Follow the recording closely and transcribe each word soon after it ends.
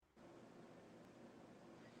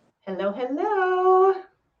Hello, hello.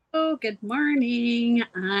 Oh, good morning.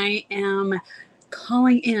 I am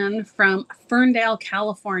calling in from Ferndale,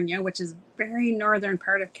 California, which is very northern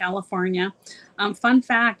part of California. Fun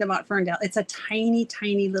fact about Ferndale, it's a tiny,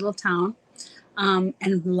 tiny little town. And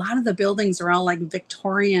a lot of the buildings are all like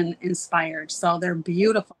Victorian inspired. So they're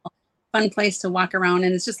beautiful, fun place to walk around.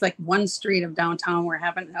 And it's just like one street of downtown. We're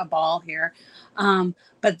having a ball here.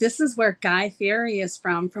 But this is where Guy Fieri is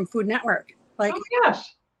from Food Network. Oh Like, my gosh.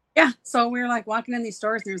 yeah. So we're like walking in these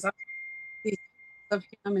stores and there's all these of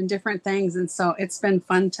him and different things. And so it's been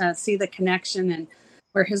fun to see the connection and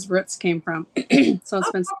where his roots came from. So it's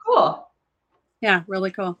Oh, been, so cool. yeah,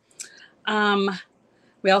 really cool. Um,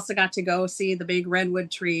 we also got to go see the big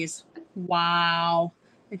redwood trees. Wow.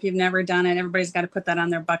 If you've never done it, everybody's got to put that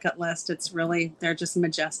on their bucket list. It's really, they're just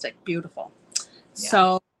majestic, beautiful. Yeah.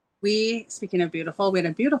 So speaking of beautiful, we had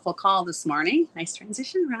a beautiful call this morning. Nice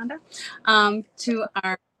transition, Rhonda, to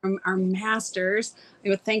our masters.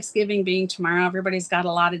 With Thanksgiving being tomorrow, everybody's got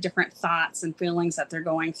a lot of different thoughts and feelings that they're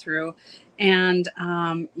going through. And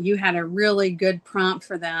you had a really good prompt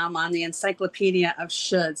for them on the encyclopedia of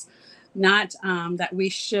shoulds. Not that we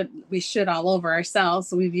should all over ourselves.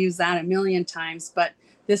 So we've used that a million times, but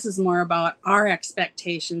this is more about our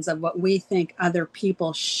expectations of what we think other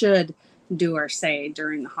people should do or say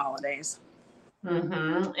during the holidays.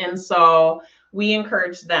 And so we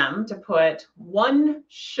encourage them to put one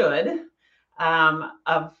should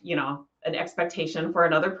of, an expectation for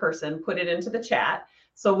another person, put it into the chat.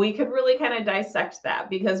 So we could really kind of dissect that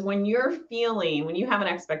because when you have an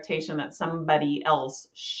expectation that somebody else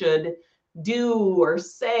should do or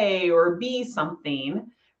say or be something,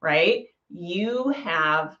 right?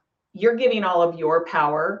 You're giving all of your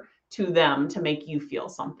power to them to make you feel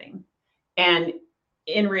something. And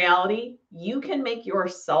in reality, you can make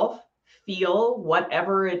yourself feel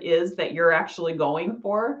whatever it is that you're actually going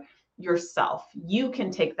for yourself. You can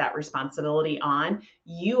take that responsibility on.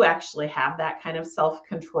 You actually have that kind of self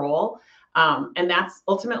control. And that's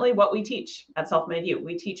ultimately what we teach at Self Made You.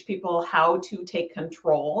 We teach people how to take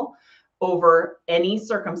control over any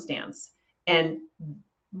circumstance. And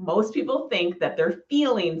most people think that they're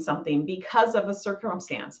feeling something because of a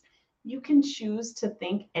circumstance. You can choose to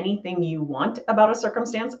think anything you want about a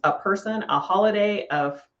circumstance, a person, a holiday,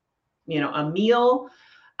 a meal,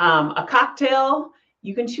 a cocktail.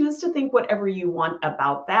 You can choose to think whatever you want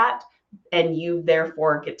about that, and you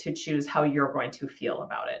therefore get to choose how you're going to feel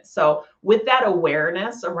about it. So with that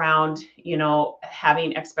awareness around,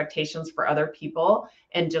 having expectations for other people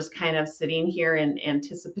and just kind of sitting here in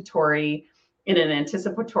an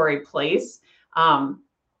anticipatory place,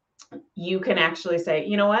 you can actually say,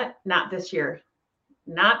 you know what, not this year.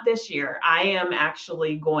 Not this year. I am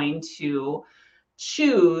actually going to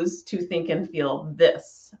choose to think and feel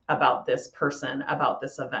this about this person, about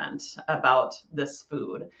this event, about this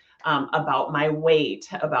food, about my weight,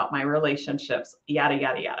 about my relationships, yada,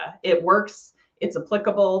 yada, yada. It works. It's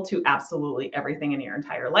applicable to absolutely everything in your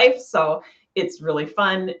entire life. So it's really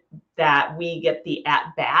fun that we get the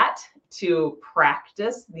at bat to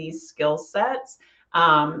practice these skill sets,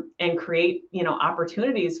 and create,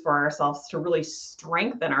 opportunities for ourselves to really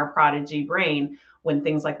strengthen our prodigy brain when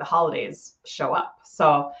things like the holidays show up.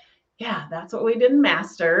 So yeah, that's what we did in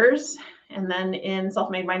Masters. And then in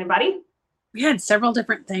Self-Made Mind and Body. We had several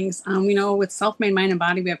different things. With Self Made Mind and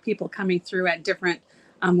Body, we have people coming through at different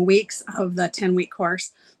weeks of the 10-week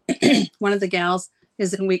course. One of the gals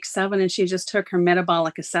is in week 7 and she just took her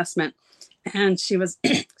metabolic assessment. And she was,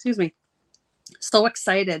 excuse me, so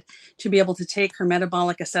excited to be able to take her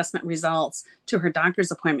metabolic assessment results to her doctor's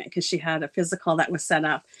appointment because she had a physical that was set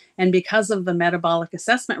up. And because of the metabolic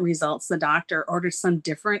assessment results, the doctor ordered some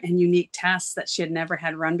different and unique tests that she had never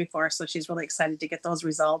had run before. So she's really excited to get those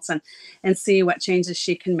results and see what changes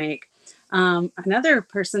she can make. Another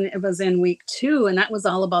person, it was in week 2, and that was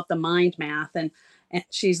all about the mind math. And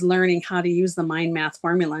she's learning how to use the mind math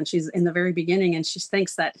formula. And she's in the very beginning, and she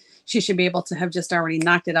thinks that she should be able to have just already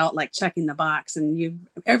knocked it out, like checking the box. And you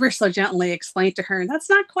ever so gently explained to her, that's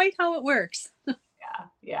not quite how it works.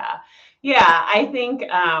 Yeah. I think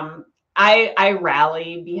I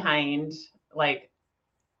rally behind like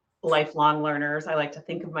lifelong learners. I like to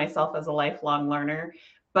think of myself as a lifelong learner.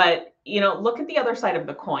 But look at the other side of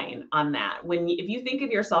the coin on that. If you think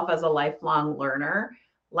of yourself as a lifelong learner,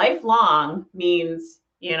 lifelong means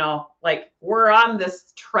like we're on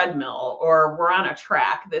this treadmill or we're on a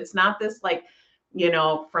track. That's not this like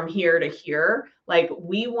from here to here. Like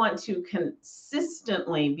we want to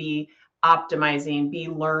consistently be optimizing, be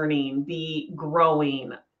learning, be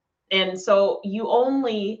growing. And so you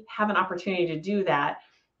only have an opportunity to do that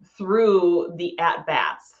through the at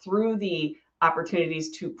bats, through the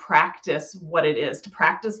opportunities to practice what it is, to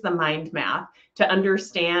practice the mind math, to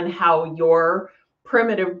understand how your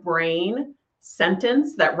primitive brain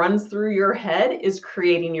sentence that runs through your head is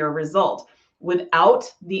creating your result. Without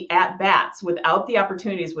the at-bats, without the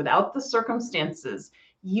opportunities, without the circumstances,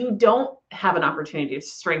 you don't have an opportunity to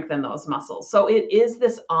strengthen those muscles. So it is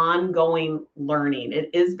this ongoing learning.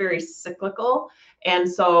 It is very cyclical. And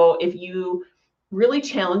so if you really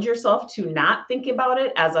challenge yourself to not think about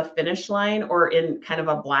it as a finish line or in kind of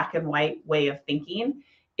a black and white way of thinking,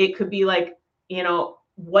 it could be like, you know,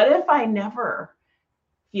 what if I never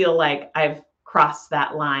feel like I've crossed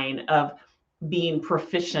that line of being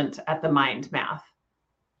proficient at the mind math?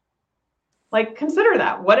 Like, consider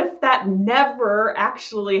that. What if that never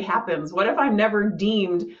actually happens? What if I'm never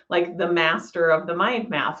deemed like the master of the mind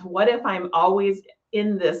math? What if I'm always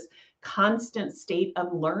in this constant state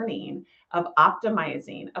of learning, of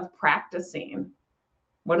optimizing, of practicing?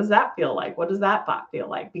 What does that feel like? What does that thought feel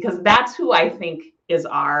like? Because that's who I think is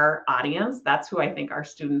our audience. That's who I think our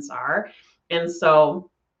students are. And so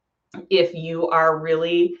if you are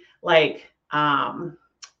really like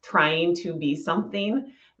trying to be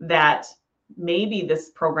something that maybe this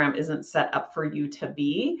program isn't set up for you to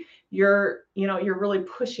be, you're really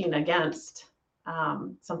pushing against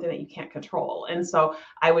something that you can't control. And so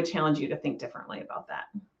I would challenge you to think differently about that.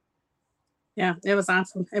 Yeah, it was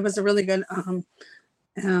awesome. It was a really good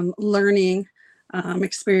learning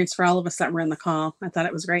experience for all of us that were in the call. I thought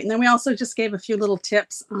it was great. And then we also just gave a few little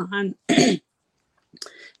tips on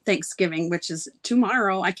Thanksgiving, which is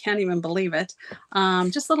tomorrow. I can't even believe it.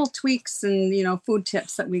 Just little tweaks and, food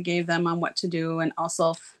tips that we gave them on what to do, and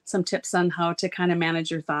also some tips on how to kind of manage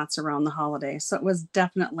your thoughts around the holiday. So it was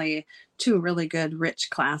definitely 2 really good, rich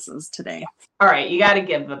classes today. All right. You got to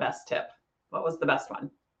give the best tip. What was the best one?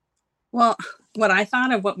 Well, what I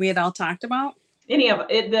thought of what we had all talked about. Any of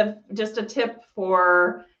it, just a tip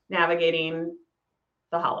for navigating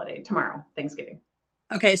the holiday tomorrow, Thanksgiving.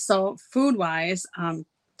 Okay. So food wise,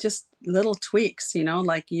 just little tweaks,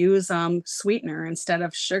 like use sweetener instead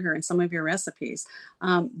of sugar in some of your recipes.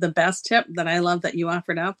 The best tip that I love that you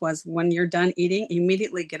offered up was when you're done eating,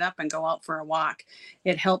 immediately get up and go out for a walk.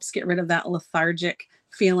 It helps get rid of that lethargic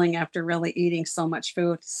feeling after really eating so much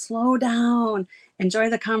food. Slow down, enjoy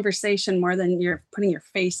the conversation more than you're putting your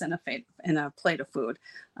face in a plate of food.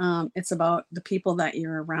 It's about the people that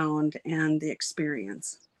you're around and the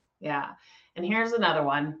experience. Yeah. And here's another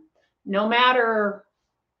one. No matter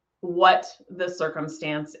what the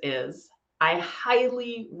circumstance is, I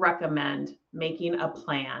highly recommend making a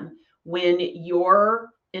plan. When your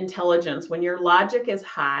intelligence, when your logic is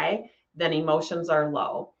high, then emotions are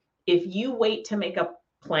low. If you wait to make a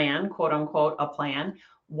plan, quote unquote, a plan,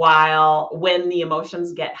 when the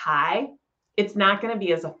emotions get high, it's not going to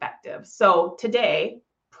be as effective. So today,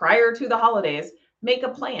 prior to the holidays, make a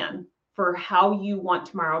plan for how you want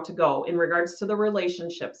tomorrow to go in regards to the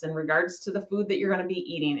relationships, in regards to the food that you're going to be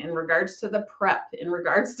eating, in regards to the prep, in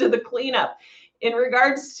regards to the cleanup, in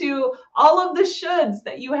regards to all of the shoulds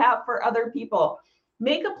that you have for other people.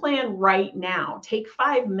 Make a plan right now. Take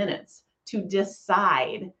 5 minutes to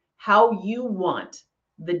decide how you want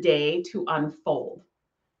the day to unfold.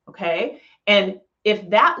 Okay. And if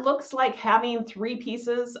that looks like having 3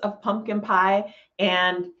 pieces of pumpkin pie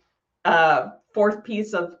and 4th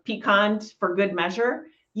piece of pecan for good measure,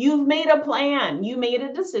 you've made a plan. You made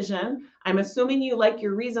a decision. I'm assuming you like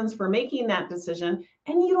your reasons for making that decision,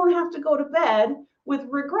 and you don't have to go to bed with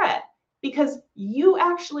regret because you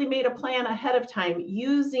actually made a plan ahead of time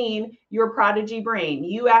using your prodigy brain.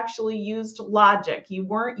 You actually used logic. You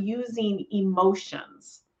weren't using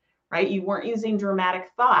emotions, right? You weren't using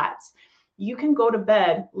dramatic thoughts. You can go to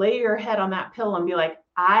bed, lay your head on that pillow and be like,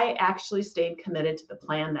 I actually stayed committed to the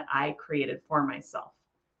plan that I created for myself.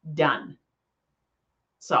 Done.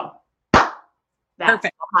 So that's Perfect.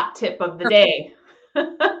 the hot tip of the day. All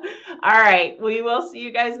right. We will see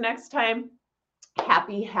you guys next time.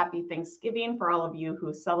 Happy Thanksgiving for all of you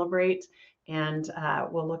who celebrate. And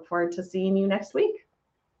we'll look forward to seeing you next week.